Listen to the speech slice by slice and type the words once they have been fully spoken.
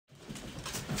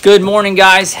Good morning,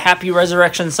 guys. Happy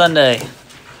Resurrection Sunday.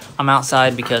 I'm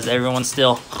outside because everyone's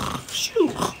still...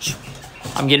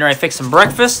 I'm getting ready to fix some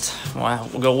breakfast.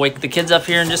 We'll go wake the kids up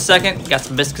here in just a second. Got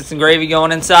some biscuits and gravy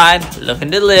going inside.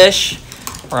 Looking delish.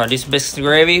 We're going to do some biscuits and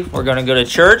gravy. We're going to go to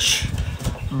church.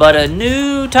 But a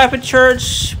new type of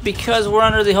church because we're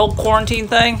under the whole quarantine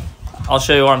thing. I'll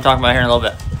show you what I'm talking about here in a little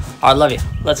bit. I love you.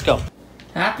 Let's go.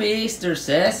 Happy Easter,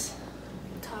 sis.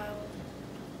 Tired.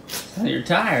 You're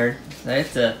tired.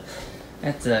 That's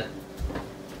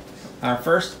our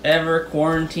first ever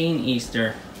quarantine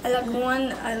Easter. I look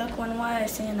one way, I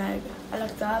see an egg. I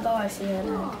look the other, I see an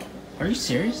egg. Are you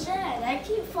serious? Dad, I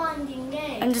keep finding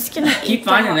eggs. I'm just gonna Keep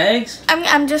finding eggs?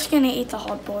 I'm just gonna eat the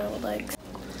hard-boiled eggs.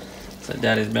 So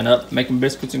Daddy's been up making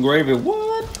biscuits and gravy.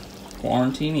 What?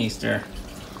 Quarantine Easter.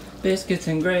 Biscuits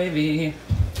and gravy.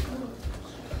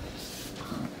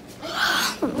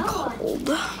 I'm cold.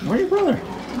 Where's your brother?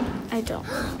 I don't.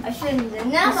 I found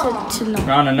another one.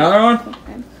 Found another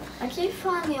one? I keep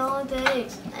finding all the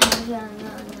eggs. And I found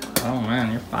another one. Oh man,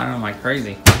 you're finding them like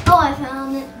crazy. Oh, I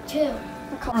found it too.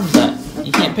 Arms that?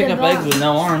 You can't pick up eggs with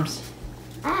no arms.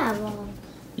 I have one.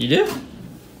 You do?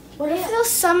 What if there's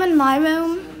some in my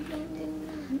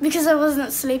room? Because I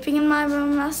wasn't sleeping in my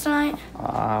room last night.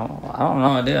 I don't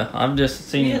know idea. I've just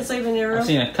seen. You didn't sleep in your room? I've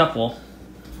seen a couple.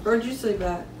 Where'd you sleep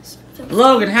at?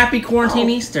 Logan, happy quarantine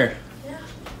Easter. Yeah.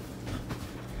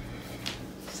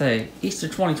 Say Easter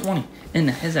 2020 in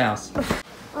his house.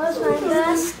 Where's my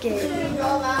basket?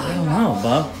 I don't know,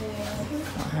 bub.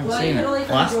 I haven't seen it.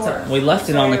 Last time we left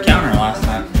it on the counter last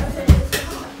night.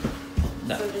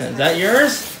 Is that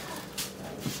yours?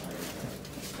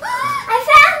 I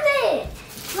found it!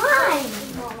 Mine!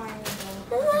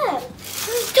 Look!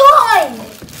 Toy!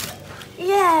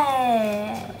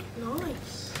 Yeah!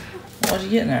 Nice. What'd you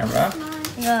get in there, bro?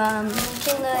 Kinder.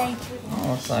 Oh,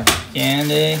 looks like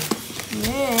candy.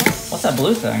 Yes. What's that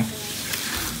blue thing?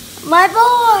 My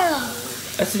ball!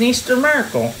 That's an Easter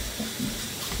miracle.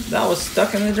 That was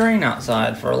stuck in the drain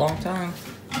outside for a long time.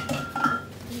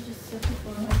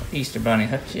 Easter Bunny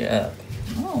hooked you up.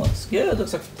 Oh, looks good.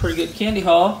 Looks like a pretty good candy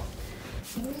haul.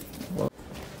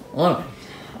 Look,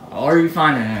 what are you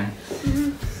finding in?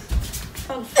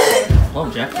 Oh,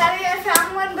 Jack. Daddy, I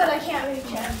found one, but I can't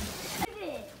reach it.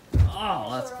 Oh,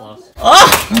 that's close. Oh!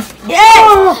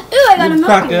 Yes! Ooh, I got a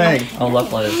Cracked milky egg. Oh,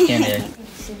 luckily it's candy egg.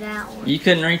 See that one? You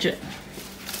couldn't reach it?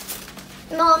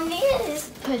 Mom, need to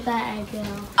just put that egg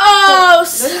down. Oh!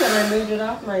 Good, I moved it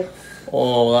off my...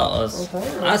 Oh, that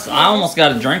was... I almost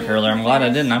got a drink earlier. I'm glad I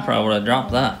didn't. I probably would have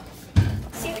dropped that.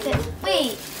 See this?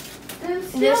 Wait.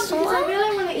 This one? I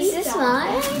really want to eat Is this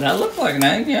mine? That looked like an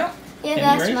egg, yeah. Yeah, Can you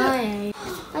that's reach it? my egg.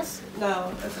 That's,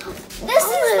 No. this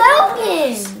is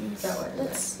Logan's. That way.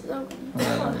 It's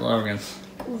Logan's.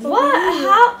 what?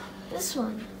 How? This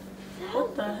one.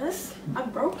 What the heck? I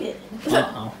broke it.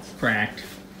 Uh-oh. It's cracked.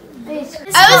 Wait,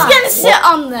 I was gonna sit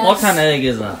on this. What kind of egg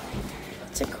is that?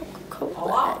 It's a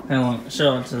Coca-Cola. Hang on.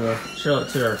 Show it to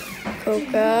her.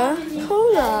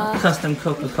 Coca-Cola. Custom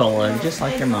Coca-Cola, just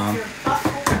like your mom.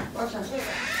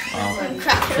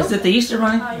 Oh. Is it the Easter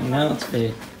Bunny? No, it's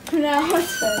big. No,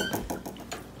 it's good.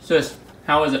 Sis,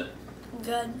 how is it?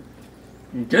 Good.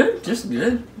 Good, just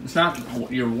good. It's not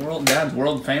your dad's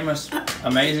world famous,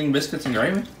 amazing biscuits and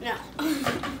gravy. No.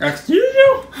 Excuse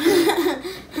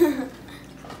you?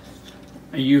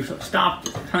 You stopped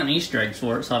hunting Easter eggs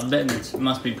for it, so I bet it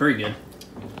must be pretty good.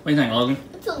 What do you think, Logan?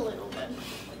 It's a little bit.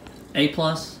 A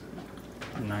plus.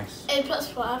 Nice. A+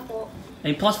 for apple.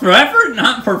 A plus for effort,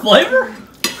 not for flavor.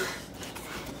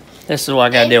 This is what I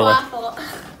gotta deal with.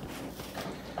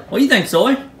 What do you think,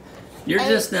 Soy? You're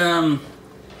just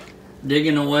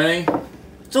digging away.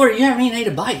 Soy, you haven't even ate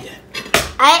a bite yet.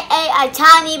 I ate a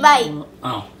tiny bite.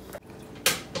 Oh.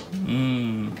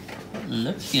 Mmm.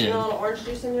 Looks You good. want orange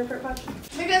juice in your fruit punch?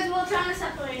 Because we're trying to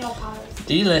separate all powders.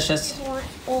 Delicious.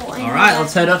 Alright,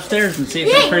 let's head upstairs and see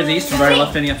if that crazy Easter bunny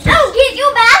left any upstairs. No, get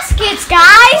your baskets,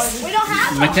 guys. We don't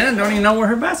have one. McKenna don't even know where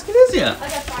her basket is yet.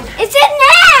 Okay, fine. It's in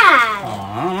there.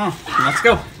 Oh, I don't know. Let's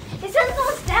go. It's in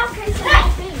those down because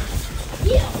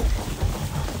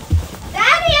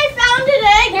Daddy, I found an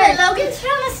egg. Here, Logan's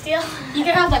trying to steal. You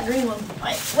can have that green one.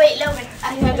 Wait, Logan.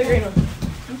 I You have the green one.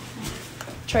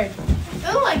 Trade.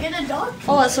 Oh, I get a dog.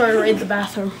 Oh, let's sort of raid the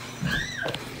bathroom.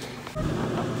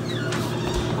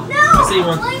 No, See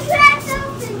one. like that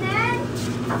something, Dad.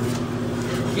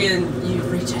 Can you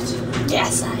reach it?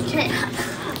 Yes, I can.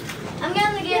 I'm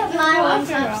gonna get my one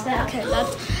upstairs. Okay,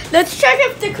 let's check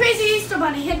if the crazy Easter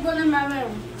bunny hid one in my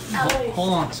room.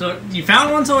 Hold on. So you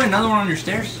found one, Soy? Another one on your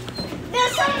stairs?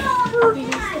 There's some more.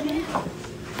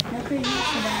 No crazy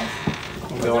Easter bunny.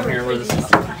 We'll go in here with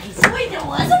this. Wait, there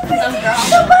was a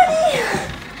Easter bunny?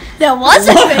 There was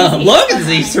a crazy. Logan's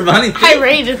the Easter Bunny. I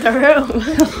raided the room.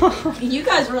 You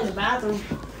guys were in the bathroom.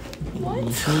 No,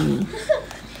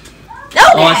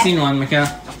 Oh, I seen one,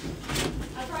 McKenna.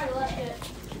 I probably left it.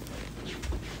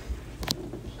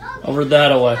 Over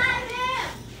that way.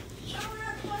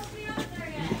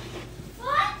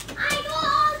 What? I go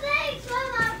all day, so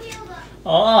I'm not peeled up.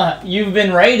 Oh, you've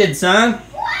been raided, son.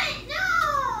 What?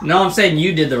 No! No, I'm saying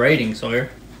you did the raiding, Sawyer.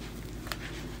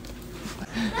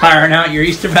 Firing out your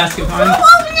Easter basket fund.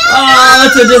 Oh,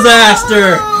 it's a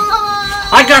disaster.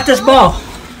 I got this ball.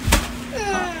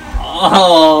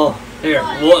 Oh, here,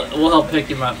 we'll help pick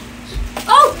him up.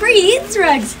 Oh, free Easter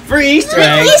eggs. Free Easter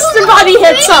eggs. Easter bunny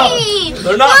hits up.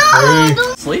 They're not free.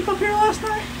 don't- Sleep up here last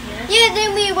night? Yeah,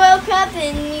 then we woke up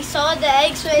and we saw the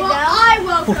eggs right down. I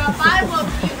woke up. I woke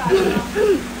you guys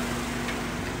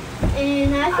up.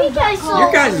 And I think I saw.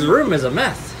 Your guys' room is a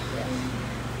mess.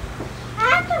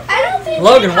 I don't think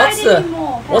Logan,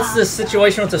 what's the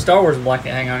situation with the Star Wars blanket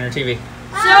hanging on your TV?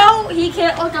 So he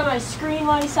can't look at my screen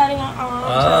while he's setting up.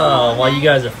 Oh, while you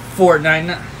guys are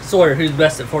Fortnite. Sawyer, who's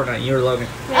best at Fortnite? You or Logan?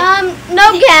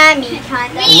 no Gammy,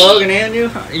 kind of. Logan and you?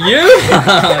 You?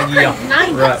 Yeah.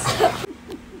 Right.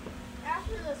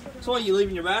 So what, you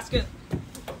leaving your basket?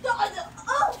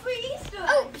 Oh, for Easter.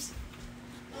 Oops.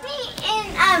 Me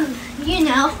and you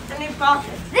know, A new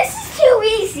pocket. this is too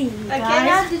easy.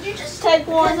 McKenna, did you just take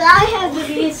one? Because I have the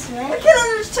Easter egg.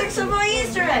 McKenna just took some of my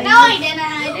Easter eggs. No, I didn't.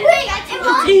 I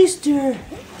didn't. Easter.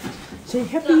 Say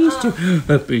Happy Easter.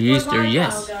 Happy Easter,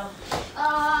 yes.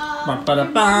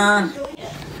 Ba-ba-da-ba.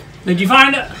 Did you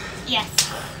find it? Yes.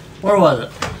 Where was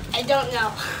it? I don't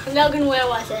know. Logan, where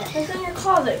was it? It's in your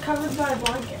closet, covered by a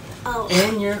blanket. Oh.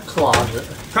 In your closet.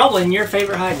 Probably in your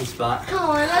favorite hiding spot. Come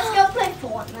on, let's go play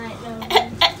Fortnite.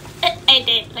 I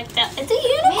did like that. It's a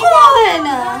unicorn.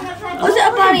 Was it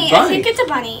a bunny? I think it's a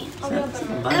bunny.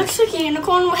 It looks like a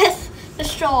unicorn with the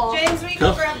straw. James, we Cool.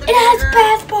 go grab the It has burger.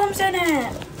 bath bombs in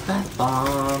it. Bath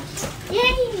bombs.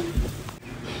 Yay!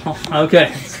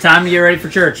 Okay, it's time to get ready for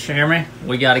church. Hear me?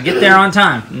 We got to get there on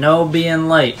time. No being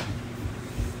late.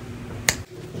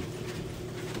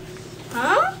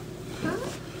 Huh?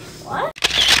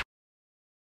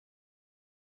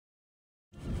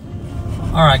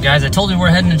 All right, guys, I told you we're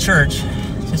heading to church.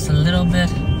 Just a little bit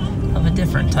of a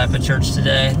different type of church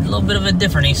today. A little bit of a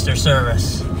different Easter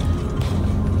service.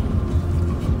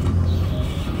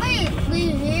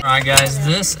 All right, guys,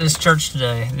 this is church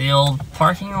today. The old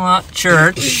parking lot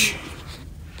church.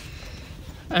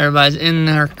 Everybody's in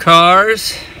their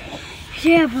cars.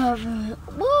 Yeah, Papa.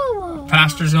 Whoa.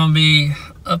 Pastor's gonna be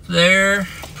up there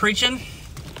preaching,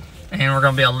 and we're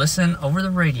gonna be able to listen over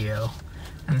the radio.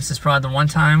 And this is probably the one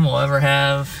time we'll ever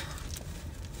have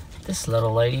this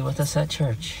little lady with us at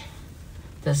church.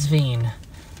 The Zveen,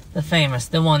 the famous,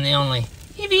 the one, the only.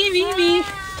 Evie.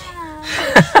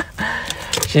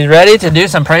 She's ready to do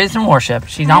some praise and worship.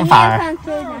 She's on fire.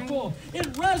 Powerful.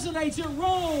 It resonates, it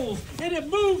rolls, and it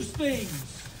moves things.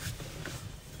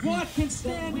 What can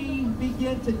standing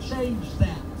begin to change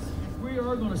that? We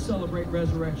are going to celebrate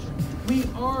resurrection. We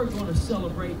are going to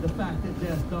celebrate the fact that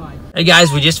death died. Hey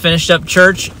guys, we just finished up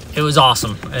church. It was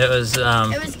awesome. It was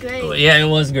great. Yeah, it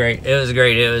was great. It was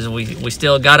great. It was we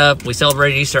still got up. We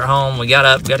celebrated Easter at home. We got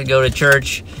up, got to go to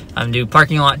church. Do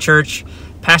parking lot church.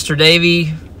 Pastor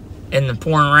Davey, in the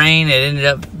pouring rain, it ended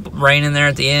up raining there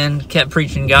at the end. Kept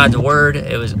preaching God's word.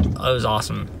 It was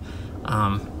awesome.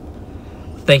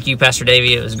 Thank you, Pastor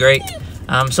Davey. It was great.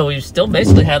 So we've still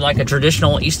basically had like a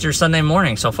traditional Easter Sunday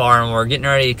morning so far, and we're getting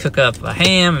ready to cook up a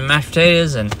ham and mashed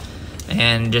potatoes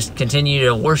and just continue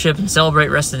to worship and celebrate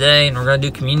the rest of the day. And we're going to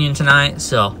do communion tonight.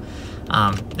 So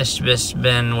it's just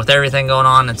been, with everything going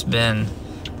on, it's been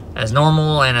as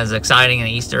normal and as exciting an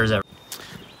Easter as ever.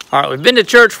 All right, we've been to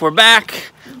church. We're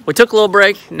back. We took a little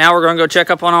break. Now we're going to go check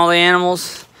up on all the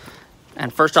animals.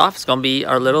 And first off, it's going to be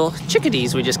our little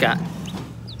chickadees we just got.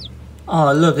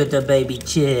 Oh, look at the baby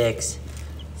chicks.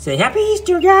 Say Happy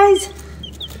Easter, guys.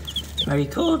 Are you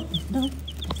cold? No.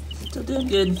 Still doing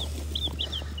good.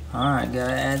 Alright,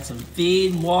 gotta add some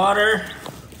feed, water,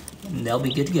 and they'll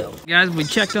be good to go. Guys, we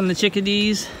checked on the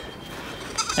chickadees.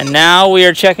 And now we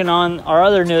are checking on our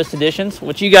other newest additions,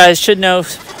 which you guys should know,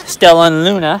 Stella and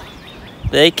Luna.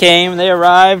 They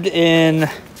arrived in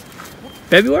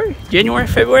February?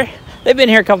 They've been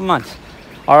here a couple months.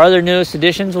 Our other newest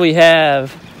additions, we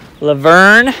have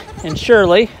Laverne and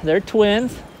Shirley. They're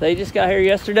twins. They just got here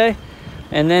yesterday.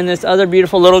 And then this other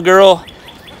beautiful little girl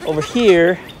over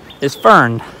here is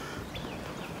Fern.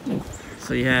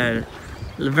 So you had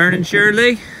Laverne and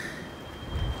Shirley.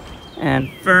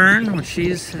 And Fern, which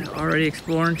she's already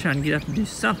exploring, trying to get up and do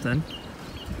something.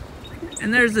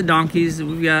 And there's the donkeys.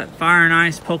 We've got Fire and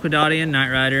Ice, Polka Dotty, and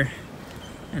Knight Rider.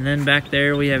 And then back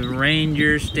there we have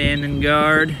Ranger standing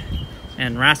guard.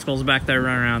 And Rascal's back there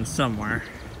running around somewhere.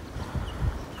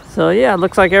 So yeah, it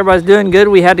looks like everybody's doing good.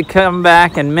 We had to come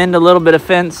back and mend a little bit of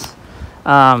fence.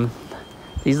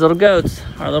 These little goats,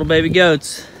 our little baby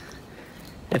goats,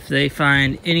 if they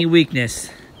find any weakness,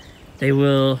 they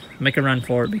will make a run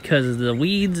for it because the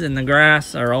weeds and the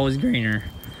grass are always greener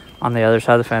on the other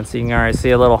side of the fence. You can already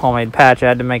see a little homemade patch I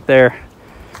had to make there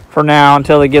for now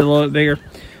until they get a little bit bigger,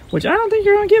 which I don't think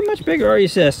you're gonna get much bigger, are you,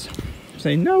 sis?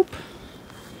 Say nope.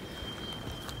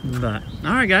 But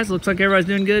all right, guys, looks like everybody's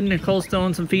doing good. Nicole's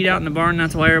throwing some feed out in the barn.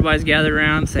 That's why everybody's gathered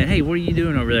around saying, hey, what are you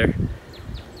doing over there?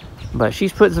 But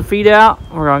she's putting some feed out.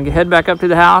 We're gonna head back up to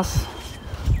the house,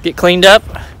 get cleaned up,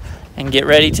 and get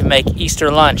ready to make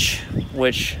Easter lunch,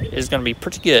 which is gonna be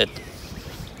pretty good.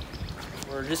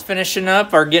 We're just finishing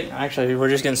up actually we're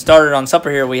just getting started on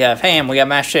supper here. We have ham, we got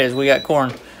mashed potatoes, we got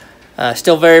corn.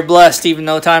 Still very blessed even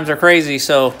though times are crazy.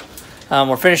 So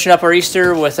we're finishing up our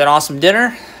Easter with an awesome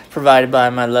dinner provided by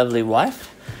my lovely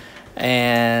wife.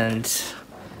 And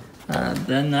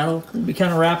then that'll be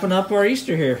kind of wrapping up our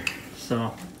Easter here.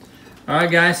 So all right,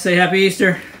 guys, say Happy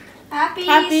Easter. Happy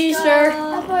Easter. Happy Easter.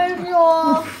 All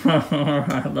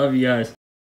right, love you guys.